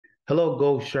Hello,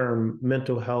 GOSHRM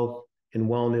Mental Health and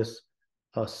Wellness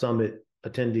Summit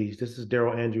attendees. This is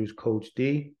Daryl Andrews, Coach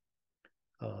D,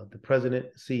 the President,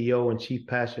 CEO, and Chief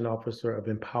Passion Officer of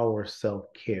Empower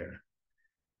Self-Care.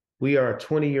 We are a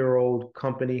 20-year-old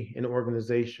company and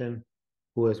organization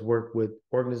who has worked with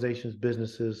organizations,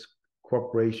 businesses,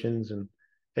 corporations, and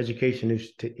education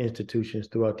institutions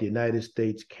throughout the United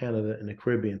States, Canada, and the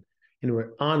Caribbean. And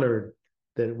we're honored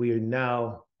that we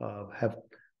now have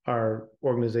our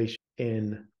organization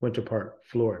in Winter Park,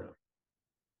 Florida.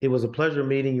 It was a pleasure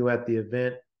meeting you at the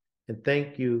event, and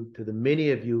thank you to the many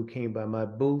of you who came by my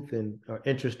booth and are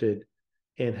interested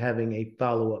in having a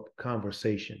follow-up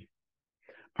conversation.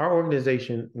 Our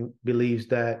organization believes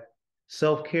that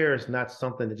self-care is not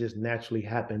something that just naturally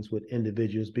happens with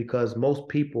individuals, because most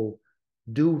people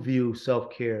do view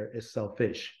self-care as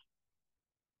selfish.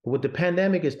 But what the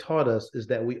pandemic has taught us is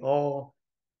that we all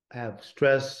have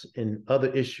stress and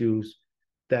other issues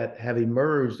that have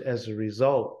emerged as a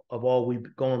result of all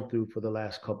we've gone through for the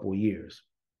last couple of years.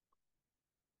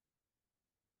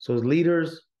 So as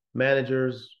leaders,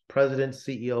 managers, presidents,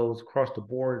 CEOs across the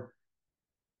board,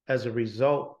 as a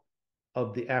result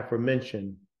of the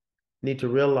aforementioned, need to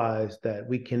realize that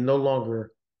we can no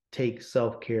longer take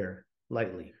self-care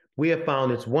lightly. We have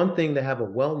found it's one thing to have a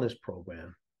wellness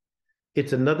program.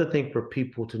 It's another thing for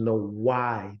people to know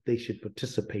why they should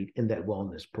participate in that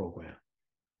wellness program.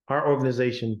 Our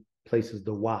organization places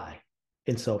the why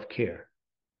in self-care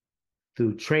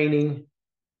through training,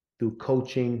 through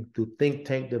coaching, through think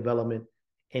tank development,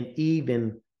 and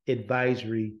even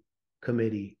advisory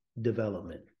committee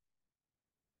development.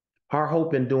 Our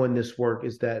hope in doing this work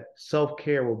is that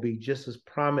self-care will be just as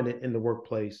prominent in the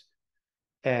workplace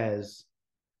as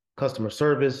customer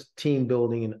service, team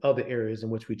building, and other areas in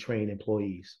which we train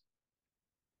employees.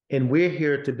 And we're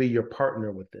here to be your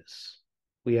partner with this.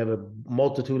 We have a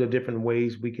multitude of different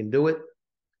ways we can do it,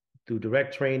 through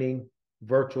direct training,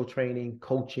 virtual training,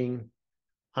 coaching,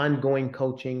 ongoing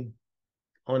coaching,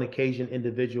 on occasion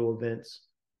individual events,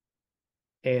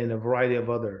 and a variety of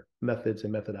other methods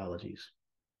and methodologies.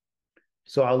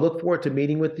 So I look forward to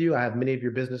meeting with you. I have many of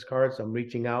your business cards. I'm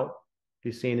reaching out. If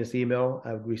you're seeing this email,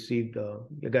 I've received,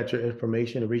 I got your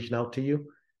information and reaching out to you.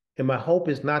 And my hope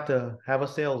is not to have a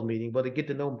sales meeting, but to get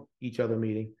to know each other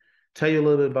meeting, tell you a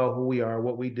little bit about who we are,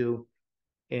 what we do,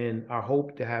 and our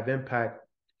hope to have impact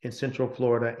in Central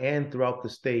Florida and throughout the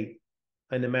state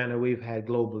in the manner we've had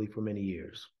globally for many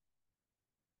years.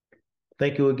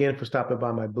 Thank you again for stopping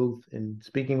by my booth and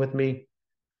speaking with me.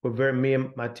 Me and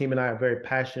my team and I are very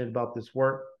passionate about this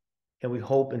work, and we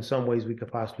hope in some ways we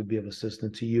could possibly be of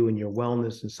assistance to you in your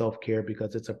wellness and self-care,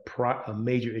 because it's a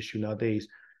major issue nowadays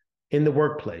in the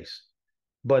workplace,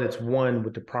 but it's one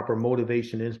with the proper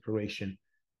motivation and inspiration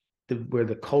where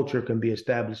the culture can be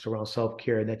established around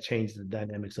self-care, and that changes the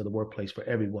dynamics of the workplace for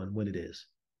everyone when it is.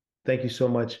 Thank you so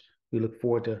much. We look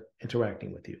forward to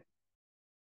interacting with you.